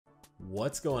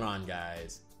What's going on,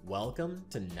 guys? Welcome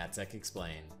to Netsec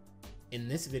Explained. In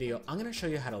this video, I'm going to show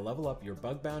you how to level up your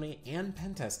bug bounty and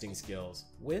pen testing skills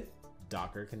with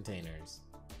Docker containers.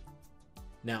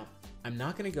 Now, I'm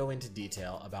not going to go into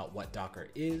detail about what Docker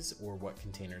is or what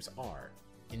containers are.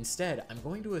 Instead, I'm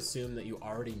going to assume that you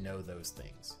already know those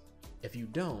things. If you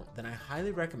don't, then I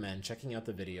highly recommend checking out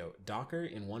the video Docker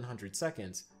in 100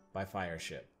 Seconds by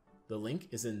Fireship. The link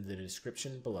is in the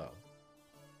description below.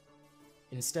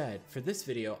 Instead, for this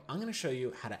video, I'm going to show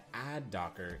you how to add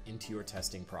Docker into your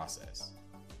testing process.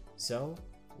 So,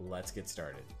 let's get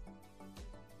started.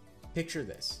 Picture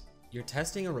this. You're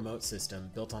testing a remote system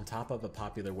built on top of a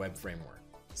popular web framework,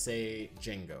 say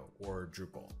Django or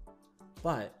Drupal.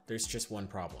 But there's just one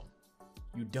problem.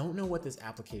 You don't know what this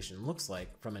application looks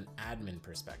like from an admin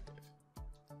perspective.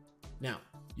 Now,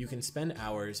 you can spend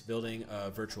hours building a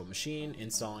virtual machine,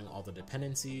 installing all the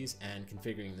dependencies, and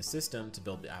configuring the system to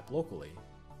build the app locally.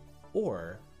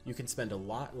 Or you can spend a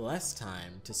lot less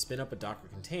time to spin up a Docker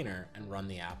container and run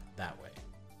the app that way.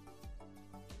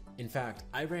 In fact,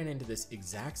 I ran into this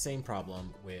exact same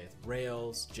problem with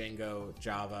Rails, Django,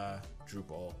 Java,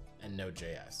 Drupal, and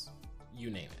Node.js. You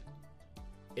name it.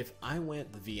 If I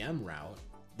went the VM route,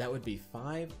 that would be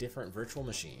 5 different virtual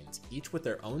machines, each with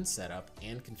their own setup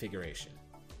and configuration.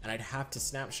 And I'd have to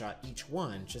snapshot each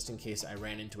one just in case I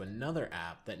ran into another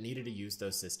app that needed to use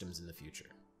those systems in the future.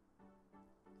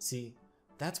 See,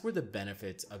 that's where the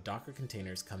benefits of Docker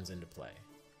containers comes into play.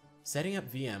 Setting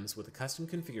up VMs with a custom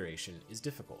configuration is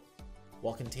difficult.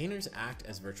 While containers act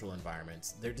as virtual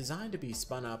environments, they're designed to be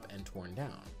spun up and torn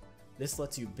down. This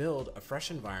lets you build a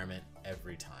fresh environment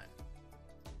every time.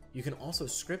 You can also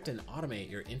script and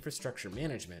automate your infrastructure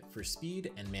management for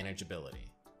speed and manageability.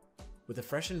 With a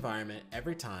fresh environment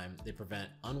every time, they prevent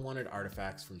unwanted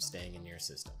artifacts from staying in your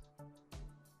system.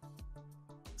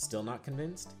 Still not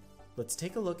convinced? Let's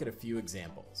take a look at a few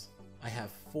examples. I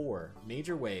have 4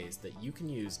 major ways that you can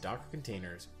use Docker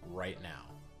containers right now.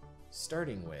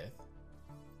 Starting with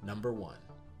number 1,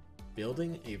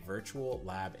 building a virtual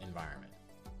lab environment.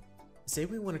 Say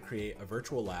we want to create a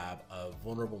virtual lab of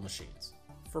vulnerable machines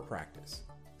for practice,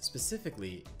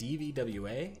 specifically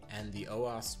DVWA and the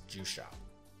OWASP juice shop.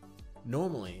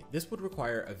 Normally, this would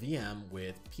require a VM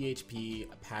with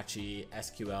PHP, Apache,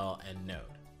 SQL, and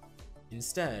Node.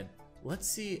 Instead, let's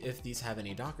see if these have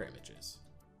any Docker images.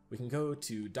 We can go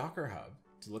to Dockerhub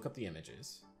to look up the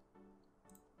images,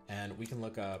 and we can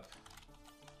look up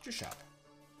juice shop.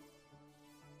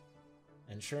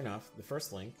 And sure enough, the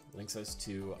first link links us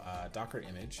to a Docker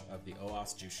image of the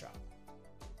OWASP juice shop.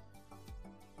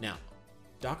 Now,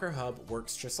 Dockerhub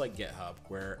works just like GitHub,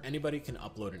 where anybody can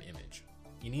upload an image.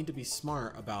 You need to be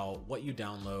smart about what you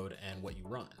download and what you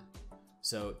run.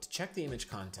 So to check the image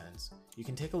contents, you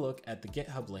can take a look at the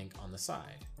GitHub link on the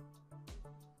side.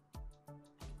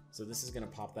 So this is going to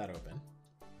pop that open.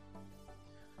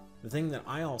 The thing that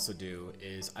I also do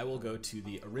is I will go to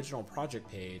the original project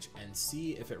page and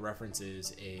see if it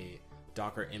references a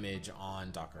Docker image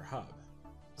on Dockerhub.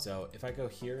 So if I go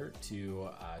here to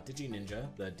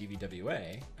DigiNinja, the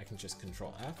DVWA, I can just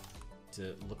Control F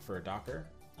to look for a Docker,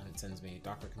 and it sends me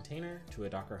Docker container to a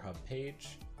Dockerhub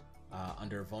page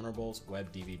under Vulnerables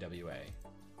Web DVWA.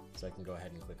 So I can go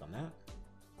ahead and click on that.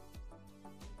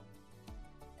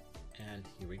 And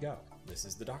here we go. This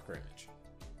is the Docker image.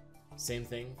 Same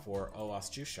thing for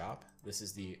OWASP Juice Shop. This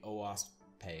is the OWASP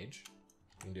page.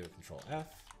 You can do a Control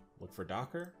F, look for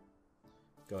Docker,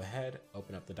 go ahead,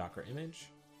 open up the Docker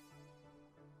image.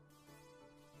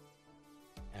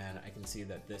 And I can see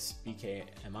that this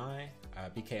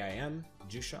BKIM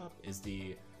Juice Shop is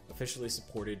the officially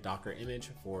supported Docker image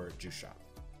for Juice Shop.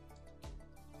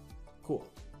 Cool.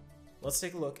 Let's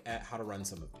take a look at how to run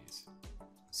some of these.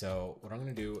 So what I'm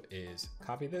going to do is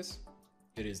copy this.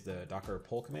 It is the Docker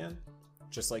pull command,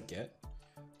 just like Git.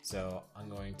 So I'm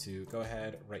going to go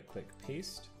ahead, right-click,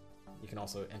 paste. You can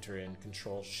also enter in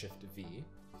Control-Shift-V.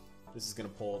 This is going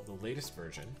to pull the latest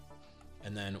version,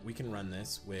 and then we can run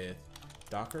this with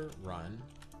Docker run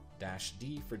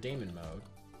 -d for daemon mode,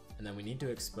 and then we need to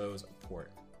expose a port.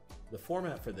 The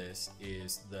format for this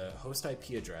is the host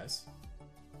IP address.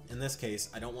 In this case,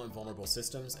 I don't want vulnerable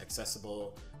systems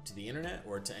accessible to the internet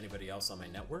or to anybody else on my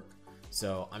network,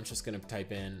 so I'm just going to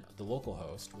type in the local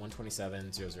host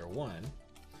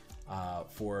 127.0.0.1.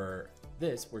 For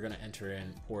this, we're going to enter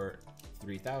in port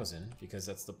 3000 because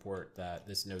that's the port that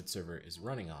this node server is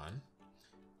running on.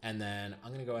 And then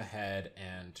I'm going to go ahead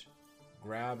and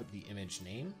grab the image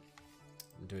name.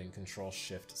 I'm doing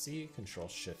Control-Shift-C,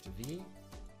 Control-Shift-V,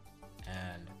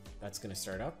 and that's going to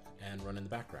start up and run in the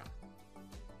background.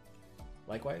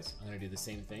 Likewise, I'm going to do the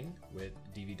same thing with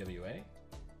DVWA.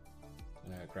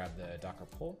 I'm gonna grab the Docker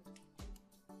pull,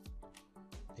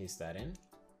 paste that in,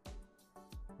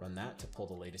 run that to pull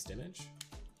the latest image,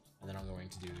 and then I'm going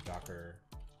to do Docker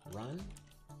run.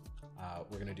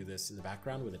 We're gonna do this in the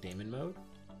background with a daemon mode,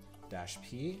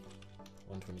 -p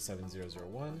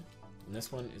 127.0.0.1, and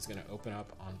this one is gonna open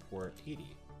up on port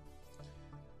 80.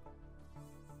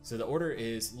 So the order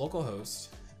is localhost,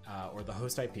 or the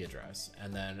host IP address,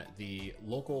 and then the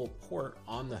local port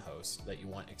on the host that you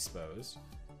want exposed,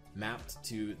 mapped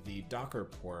to the Docker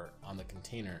port on the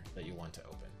container that you want to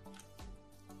open.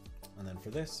 And then for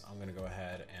this, I'm gonna go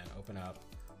ahead and open up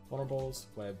vulnerables,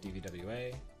 web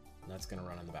DVWA, and that's gonna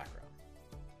run in the background.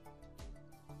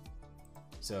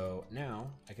 So now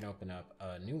I can open up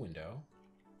a new window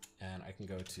and I can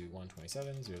go to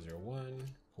 127.0.0.1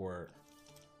 port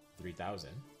 3000.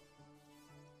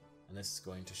 And this is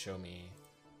going to show me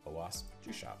a WASP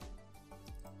juice shop.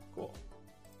 Cool.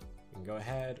 You can go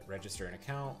ahead, register an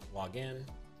account, log in,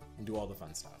 and do all the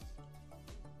fun stuff.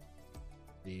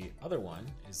 The other one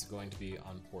is going to be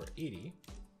on port 80,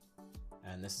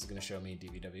 and this is going to show me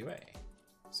DVWA.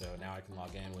 So now I can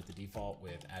log in with the default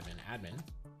with admin.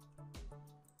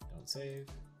 Don't save.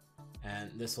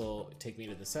 And this will take me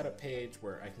to the setup page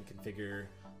where I can configure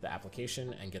the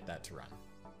application and get that to run.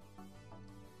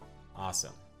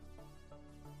 Awesome.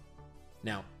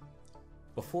 Now,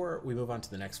 before we move on to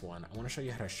the next one, I want to show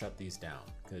you how to shut these down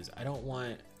because I don't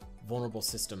want vulnerable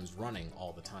systems running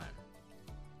all the time.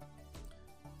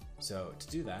 So to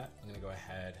do that, I'm going to go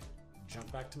ahead,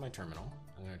 jump back to my terminal.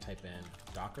 I'm going to type in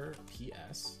Docker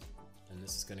PS, and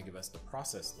this is going to give us the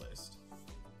process list.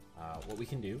 What we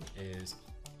can do is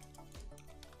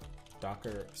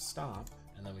Docker stop,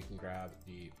 and then we can grab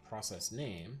the process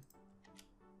name,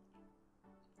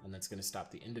 and that's going to stop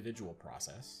the individual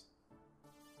process.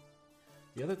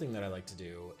 The other thing that I like to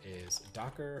do is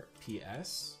Docker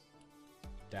PS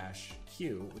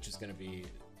 -Q, which is going to be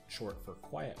short for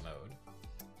quiet mode.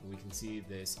 And we can see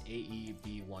this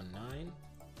AEB19.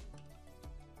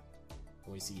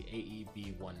 When we see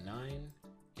AEB19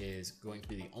 is going to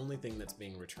be the only thing that's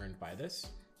being returned by this.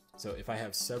 So if I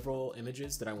have several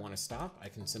images that I want to stop, I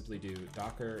can simply do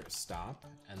Docker stop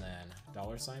and then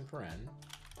 $paren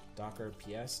Docker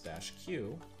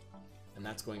PS-Q, and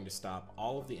that's going to stop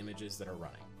all of the images that are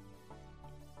running.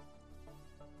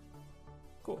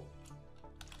 Cool.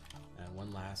 And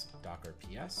one last Docker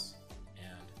PS,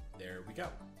 and there we go.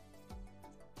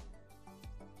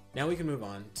 Now we can move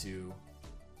on to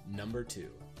number 2,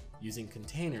 using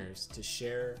containers to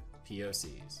share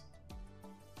POCs.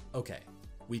 Okay,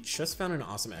 we just found an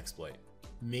awesome exploit,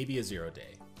 maybe a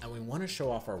 0-day, and we want to show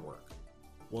off our work.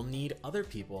 We'll need other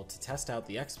people to test out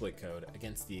the exploit code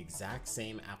against the exact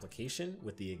same application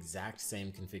with the exact same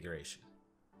configuration.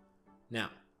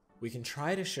 Now, we can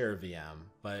try to share a VM,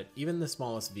 but even the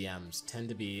smallest VMs tend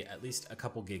to be at least a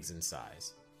couple gigs in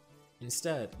size.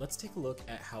 Instead, let's take a look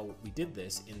at how we did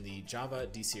this in the Java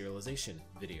deserialization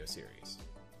video series.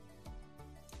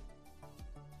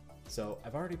 So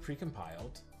I've already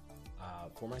precompiled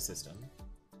for my system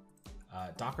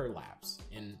Docker Labs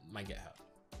in my GitHub.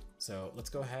 So let's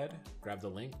go ahead, grab the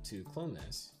link to clone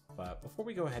this, but before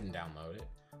we go ahead and download it,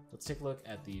 let's take a look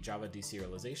at the Java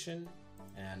deserialization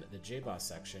and the JBoss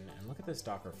section and look at this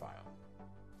Docker file.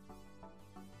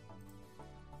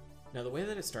 Now the way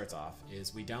that it starts off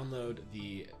is we download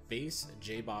the base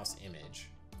JBoss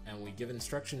image and we give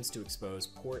instructions to expose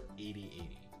port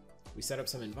 8080. We set up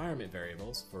some environment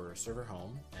variables for server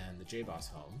home and the JBoss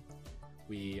home.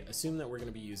 We assume that we're going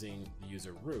to be using the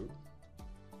user root.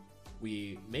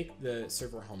 We make the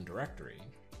server home directory,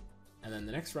 and then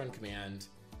the next run command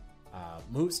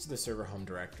moves to the server home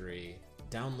directory,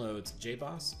 downloads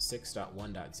JBoss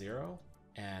 6.1.0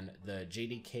 and the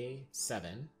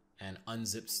JDK7 and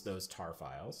unzips those tar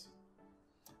files.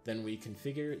 Then we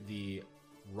configure the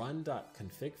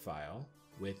run.config file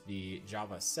with the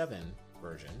Java 7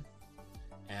 version,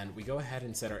 and we go ahead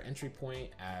and set our entry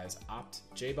point as opt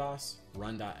jboss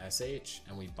run.sh,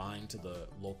 and we bind to the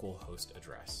local host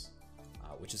address,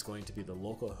 which is going to be the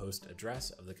local host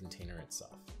address of the container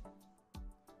itself.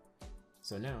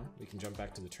 So now we can jump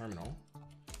back to the terminal,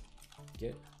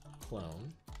 git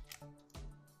clone,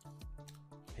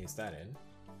 paste that in,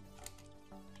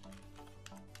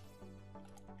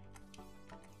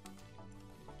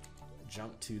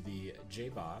 jump to the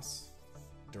JBoss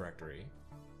directory,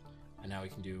 and now we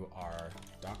can do our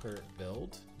Docker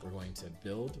build. We're going to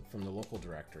build from the local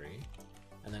directory,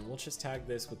 and then we'll just tag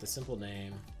this with the simple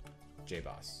name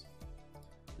JBoss.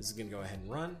 This is going to go ahead and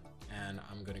run, and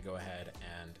I'm going to go ahead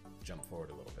and jump forward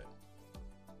a little bit.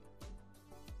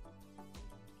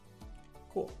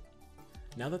 Cool.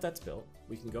 Now that that's built,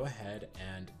 we can go ahead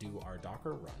and do our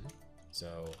Docker run.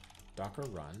 So Docker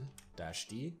run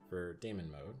 -d for daemon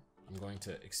mode. I'm going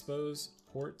to expose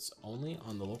ports only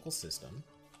on the local system.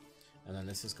 And then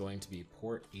this is going to be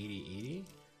port 8080,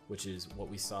 which is what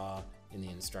we saw in the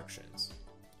instructions.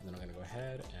 And then I'm going to go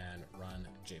ahead and run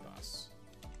JBoss.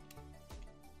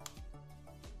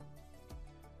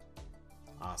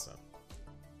 Awesome.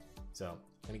 So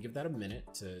I'm going to give that a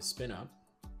minute to spin up.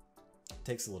 It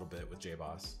takes a little bit with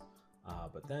JBoss,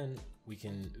 but then we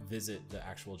can visit the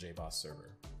actual JBoss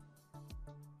server.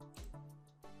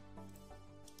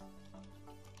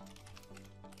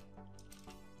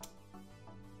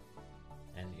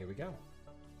 And here we go.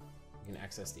 You can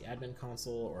access the admin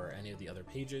console or any of the other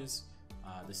pages.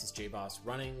 This is JBoss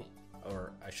running,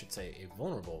 or I should say a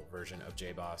vulnerable version of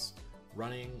JBoss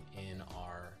running in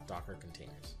our Docker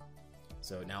containers.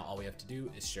 So now all we have to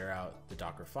do is share out the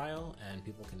Docker file and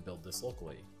people can build this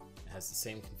locally. It has the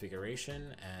same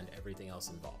configuration and everything else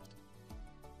involved.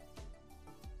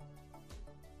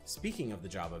 Speaking of the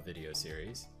Java video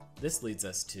series, this leads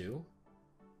us to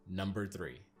number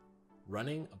 3,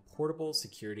 running a portable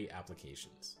security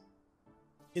applications.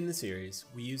 In the series,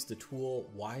 we used the tool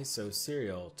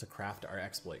why-so-serial to craft our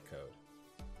exploit code.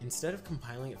 Instead of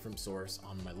compiling it from source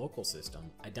on my local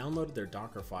system, I downloaded their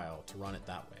Docker file to run it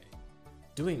that way.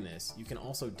 Doing this, you can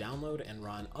also download and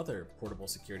run other portable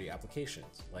security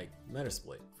applications, like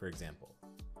Metasploit, for example.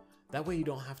 That way you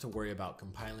don't have to worry about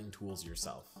compiling tools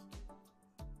yourself.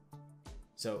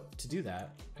 So to do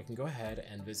that, I can go ahead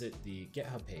and visit the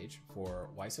GitHub page for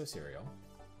why-so-serial.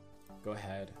 Go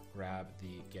ahead, grab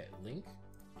the Git link,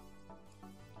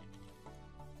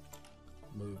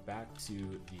 move back to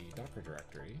the Docker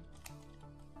directory,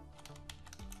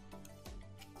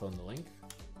 clone the link,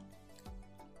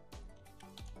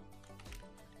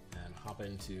 and hop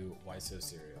into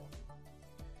why-so-serial.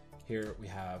 Here we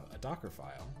have a Docker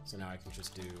file, so now I can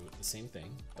just do the same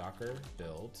thing, docker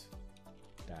build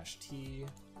 -t,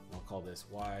 I'll call this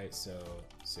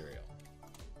why-so-serial.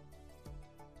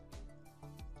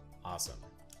 Awesome.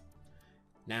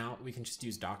 Now we can just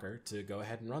use Docker to go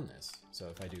ahead and run this. So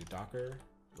if I do docker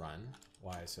run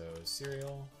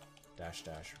why-so-serial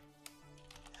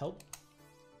 -help,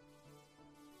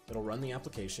 it'll run the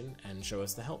application and show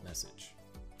us the help message.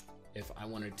 If I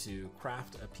wanted to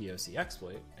craft a POC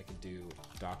exploit, I could do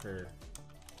docker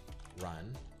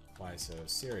run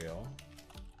why-so-serial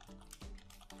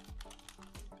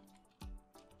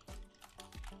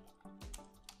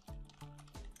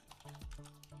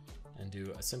and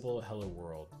do a simple hello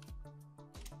world.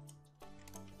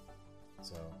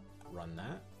 So run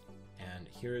that, and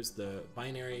here's the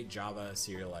binary Java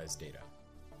serialized data.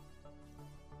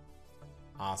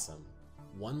 Awesome.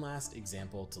 One last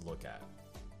example to look at.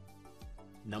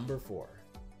 Number 4,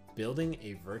 building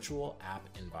a virtual app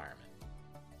environment.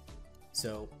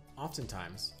 So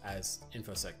oftentimes, as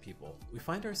InfoSec people, we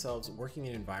find ourselves working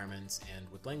in environments and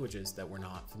with languages that we're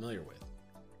not familiar with.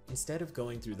 Instead of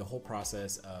going through the whole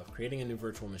process of creating a new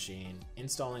virtual machine,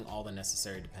 installing all the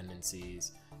necessary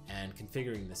dependencies, and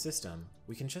configuring the system,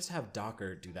 we can just have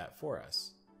Docker do that for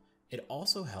us. It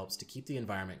also helps to keep the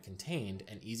environment contained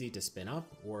and easy to spin up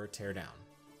or tear down.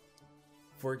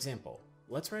 For example,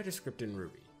 let's write a script in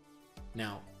Ruby.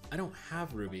 Now, I don't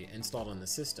have Ruby installed on the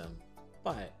system,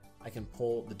 but I can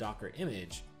pull the Docker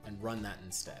image and run that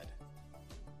instead.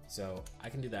 So I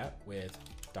can do that with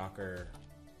docker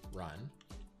run.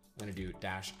 I'm going to do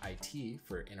 -it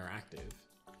for interactive,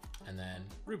 and then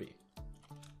Ruby.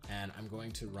 And I'm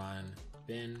going to run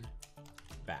bin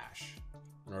bash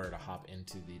in order to hop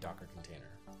into the Docker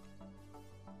container.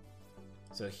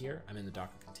 So here I'm in the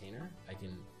Docker container. I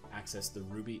can access the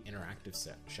Ruby interactive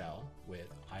shell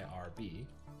with IRB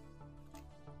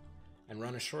and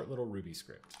run a short little Ruby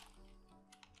script.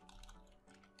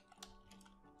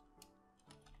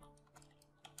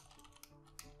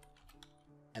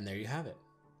 And there you have it.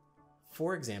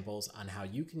 4 examples on how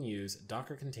you can use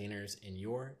Docker containers in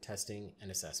your testing and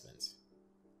assessments.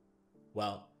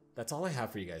 Well, that's all I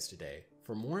have for you guys today.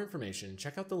 For more information,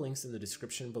 check out the links in the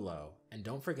description below, and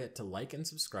don't forget to like and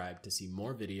subscribe to see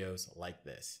more videos like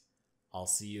this. I'll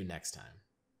see you next time.